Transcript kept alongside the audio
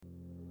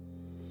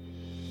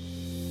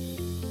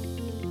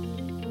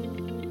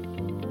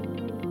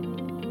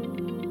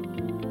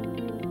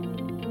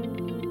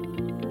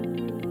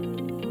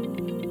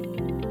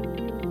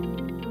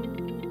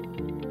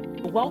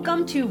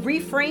Welcome to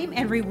Reframe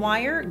and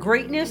Rewire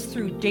Greatness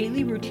Through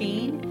Daily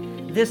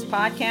Routine. This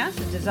podcast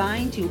is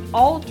designed to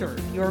alter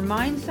your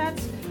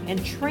mindsets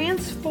and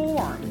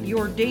transform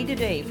your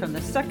day-to-day from the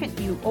second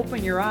you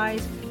open your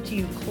eyes to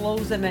you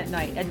close them at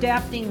night,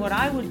 adapting what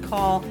I would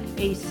call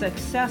a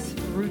success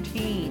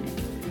routine.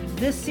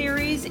 This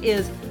series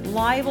is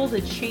liable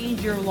to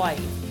change your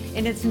life,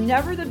 and it's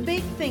never the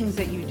big things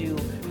that you do,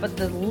 but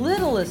the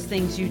littlest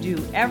things you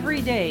do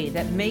every day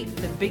that make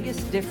the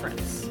biggest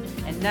difference.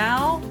 And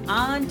now,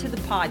 on to the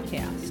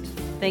podcast.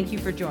 Thank you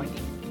for joining.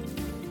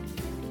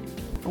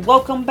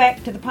 Welcome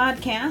back to the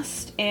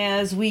podcast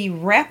as we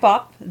wrap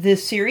up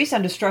this series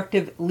on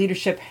destructive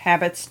leadership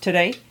habits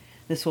today.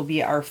 This will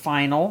be our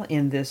final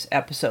in this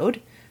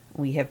episode.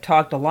 We have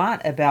talked a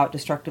lot about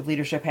destructive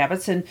leadership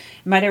habits, and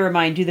might I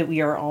remind you that we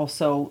are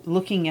also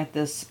looking at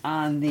this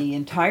on the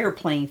entire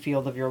playing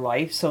field of your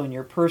life. So in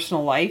your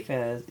personal life,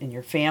 in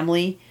your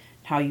family,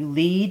 how you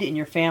lead in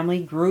your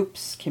family,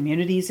 groups,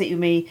 communities that you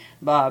may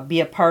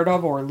be a part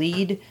of or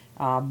lead,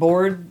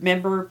 board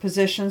member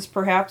positions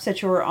perhaps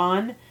that you're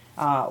on,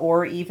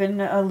 or even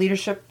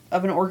leadership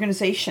of an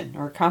organization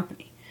or a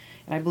company.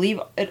 And I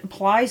believe it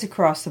applies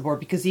across the board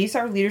because these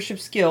are leadership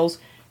skills,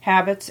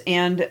 habits,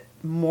 and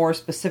more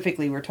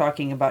specifically, we're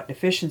talking about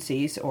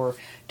deficiencies or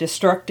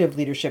destructive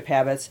leadership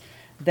habits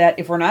that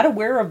if we're not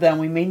aware of them,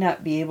 we may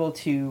not be able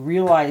to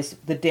realize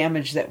the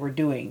damage that we're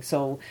doing.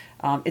 So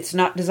it's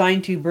not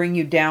designed to bring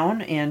you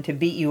down and to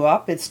beat you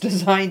up. It's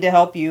designed to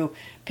help you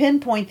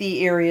pinpoint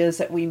the areas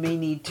that we may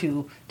need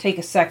to take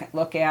a second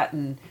look at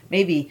and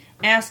maybe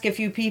ask a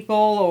few people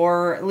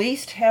or at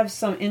least have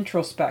some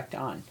introspect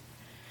on.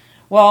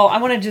 Well, I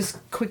want to just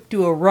quick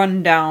do a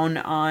rundown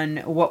on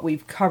what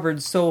we've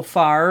covered so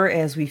far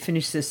as we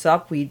finish this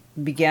up. We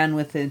began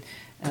with an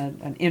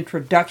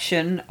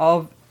introduction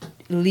of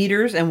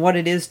leaders and what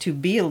it is to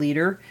be a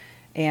leader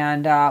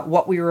and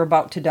what we were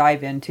about to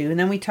dive into. And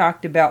then we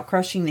talked about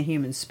crushing the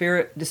human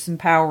spirit,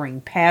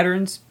 disempowering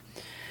patterns,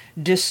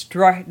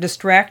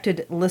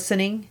 distracted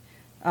listening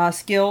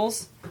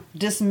skills,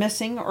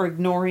 dismissing or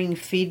ignoring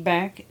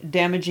feedback,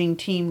 damaging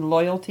team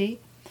loyalty,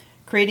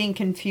 creating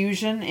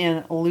confusion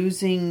and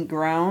losing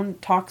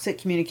ground, toxic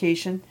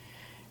communication,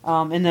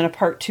 and then a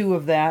part 2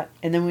 of that.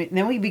 And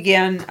then we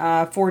began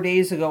 4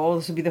 days ago,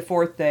 this will be the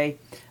 4th day,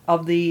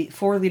 of the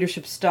 4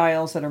 leadership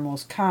styles that are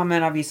most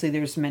common. Obviously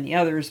there's many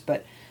others,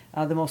 but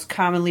the most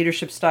common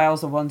leadership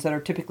styles, the ones that are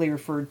typically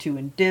referred to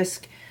in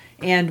DISC,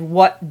 and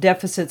what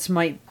deficits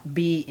might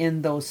be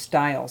in those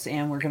styles.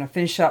 And we're going to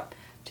finish up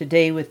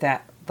today with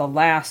the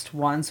last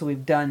one. So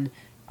we've done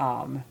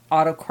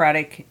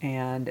autocratic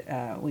and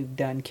we've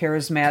done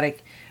charismatic.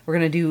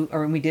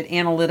 We did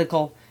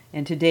analytical,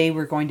 and today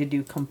we're going to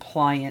do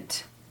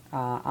compliant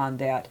on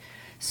that.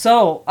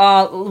 So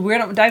we're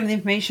going to dive into the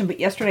information, but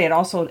yesterday I'd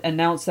also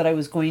announced that I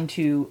was going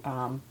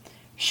to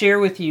share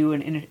with you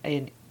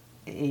an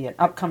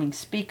upcoming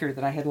speaker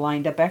that I had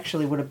lined up.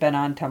 Actually would have been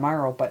on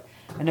tomorrow, but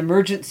an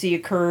emergency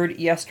occurred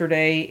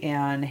yesterday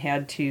and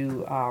had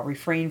to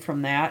refrain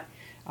from that.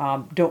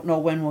 Don't know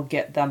when we'll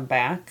get them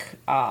back.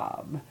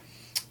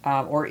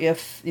 Or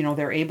if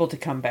they're able to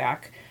come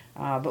back.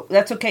 But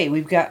that's okay.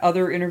 We've got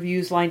other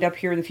interviews lined up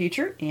here in the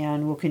future,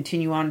 and we'll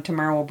continue on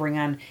tomorrow. We'll bring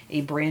on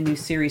a brand new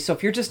series. So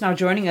if you're just now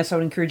joining us, I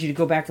would encourage you to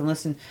go back and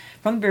listen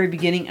from the very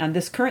beginning on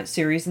this current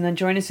series, and then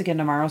join us again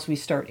tomorrow as we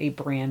start a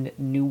brand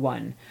new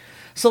one.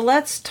 So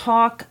let's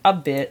talk a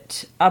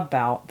bit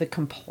about the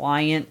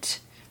compliant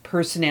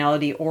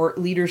personality or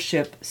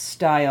leadership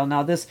style.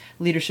 Now, this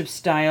leadership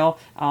style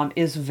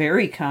is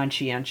very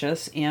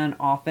conscientious and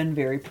often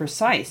very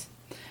precise.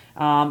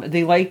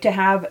 They like to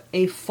have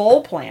a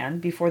full plan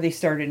before they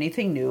start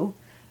anything new,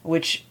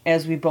 which,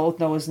 as we both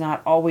know, is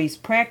not always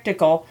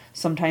practical.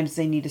 Sometimes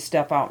they need to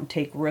step out and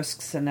take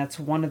risks, and that's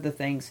one of the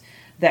things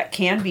that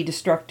can be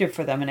destructive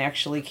for them and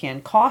actually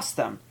can cost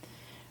them.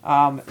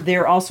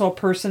 They're also a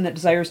person that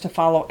desires to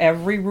follow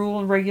every rule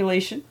and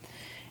regulation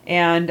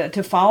and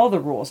to follow the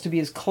rules, to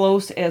be as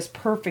close as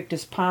perfect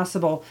as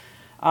possible.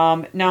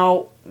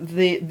 Now,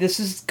 this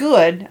is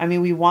good. I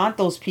mean, we want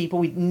those people.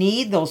 We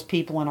need those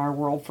people in our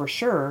world for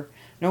sure.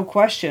 No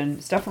question.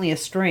 It's definitely a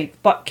strength,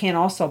 but can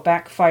also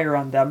backfire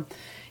on them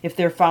if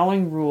they're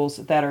following rules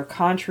that are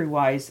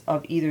contrary-wise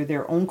of either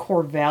their own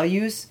core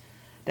values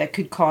that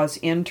could cause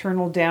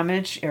internal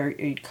damage or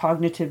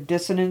cognitive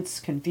dissonance,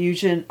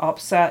 confusion,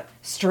 upset,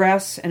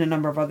 stress, and a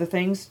number of other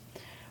things,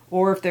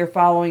 or if they're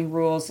following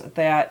rules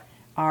that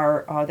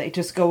are they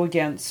just go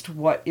against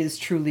what is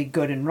truly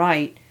good and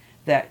right,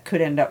 that could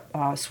end up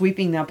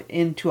sweeping them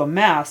into a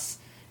mess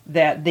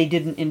that they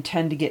didn't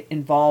intend to get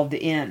involved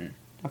in,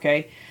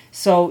 okay?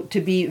 So to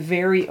be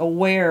very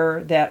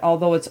aware that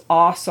although it's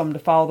awesome to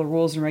follow the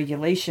rules and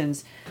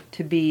regulations,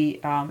 to be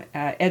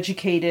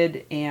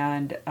educated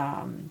and,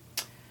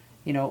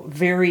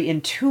 very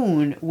in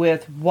tune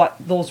with what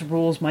those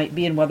rules might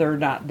be and whether or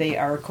not they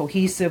are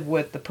cohesive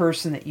with the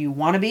person that you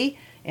want to be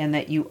and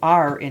that you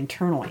are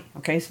internally,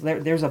 okay? So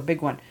there's a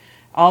big one.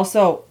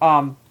 Also,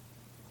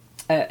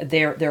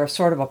 they're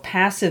sort of a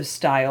passive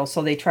style,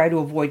 so they try to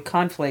avoid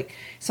conflict.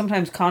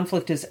 Sometimes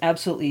conflict is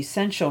absolutely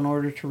essential in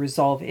order to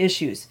resolve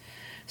issues.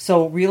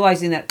 So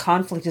realizing that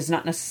conflict is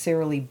not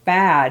necessarily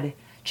bad,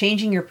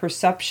 changing your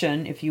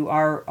perception, if you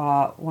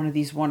are one of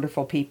these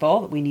wonderful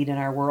people that we need in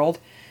our world,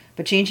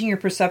 but changing your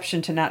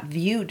perception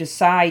to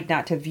decide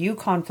not to view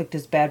conflict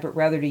as bad, but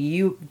rather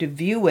to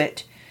view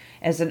it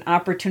as an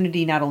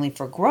opportunity not only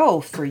for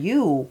growth for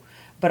you,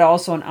 but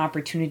also an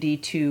opportunity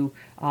to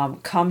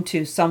come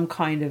to some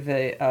kind of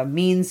a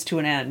means to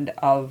an end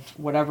of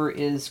whatever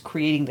is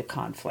creating the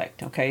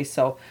conflict. Okay,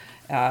 so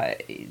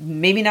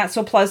maybe not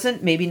so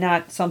pleasant, maybe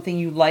not something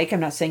you like.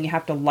 I'm not saying you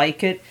have to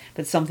like it,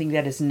 but something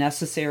that is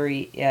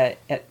necessary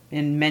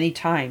in many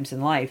times in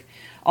life.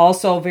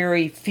 Also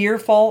very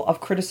fearful of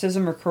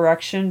criticism or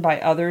correction by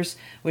others,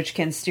 which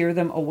can steer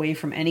them away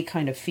from any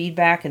kind of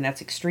feedback, and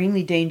that's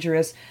extremely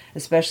dangerous,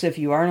 especially if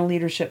you are in a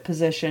leadership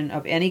position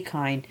of any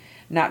kind.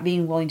 Not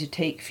being willing to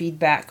take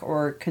feedback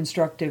or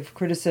constructive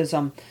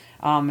criticism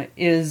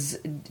is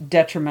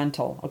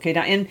detrimental. Okay,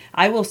 now, and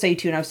I will say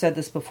to you, and I've said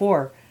this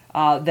before,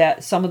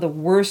 that some of the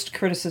worst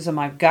criticism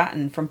I've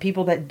gotten from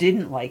people that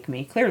didn't like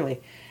me,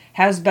 clearly,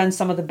 has been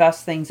some of the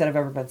best things that have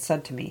ever been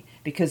said to me,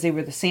 because they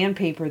were the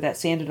sandpaper that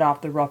sanded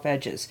off the rough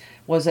edges.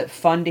 Was it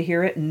fun to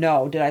hear it?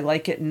 No. Did I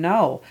like it?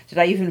 No. Did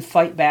I even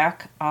fight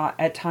back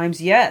at times?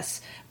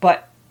 Yes.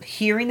 But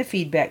hearing the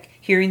feedback,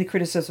 hearing the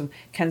criticism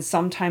can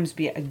sometimes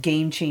be a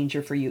game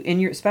changer for you,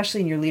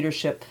 especially in your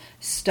leadership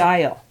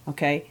style.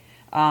 Okay.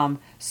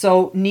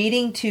 So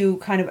needing to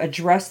kind of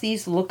address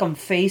these, look them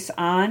face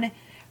on.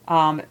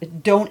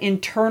 Don't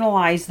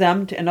internalize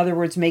them. In other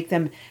words, make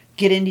them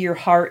get into your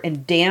heart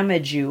and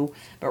damage you,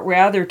 but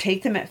rather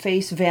take them at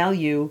face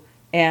value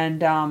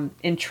and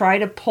try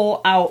to pull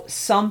out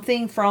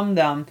something from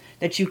them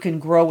that you can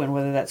grow in,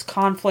 whether that's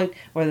conflict,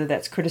 whether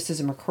that's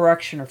criticism or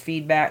correction or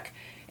feedback,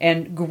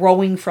 and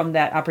growing from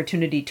that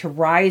opportunity to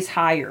rise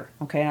higher.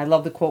 Okay, and I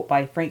love the quote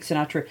by Frank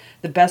Sinatra,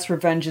 "The best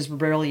revenge is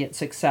brilliant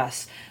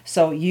success."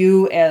 So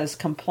you, as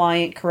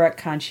compliant, correct,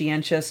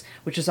 conscientious,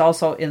 which is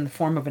also in the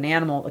form of an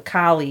animal, the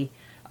collie,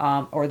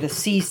 or the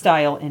C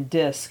style in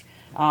disc,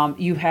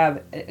 you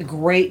have a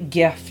great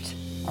gift,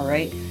 all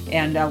right?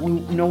 And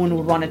no one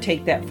would want to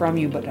take that from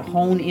you, but to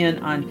hone in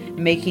on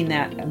making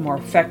that a more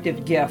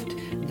effective gift,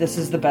 this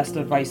is the best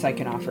advice I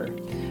can offer.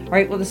 All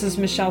right, well, this is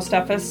Michelle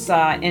Steffes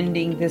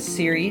ending this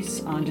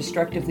series on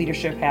destructive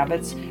leadership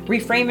habits.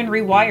 Reframe and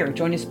rewire.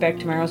 Join us back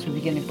tomorrow as we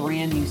begin a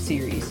brand new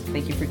series.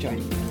 Thank you for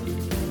joining.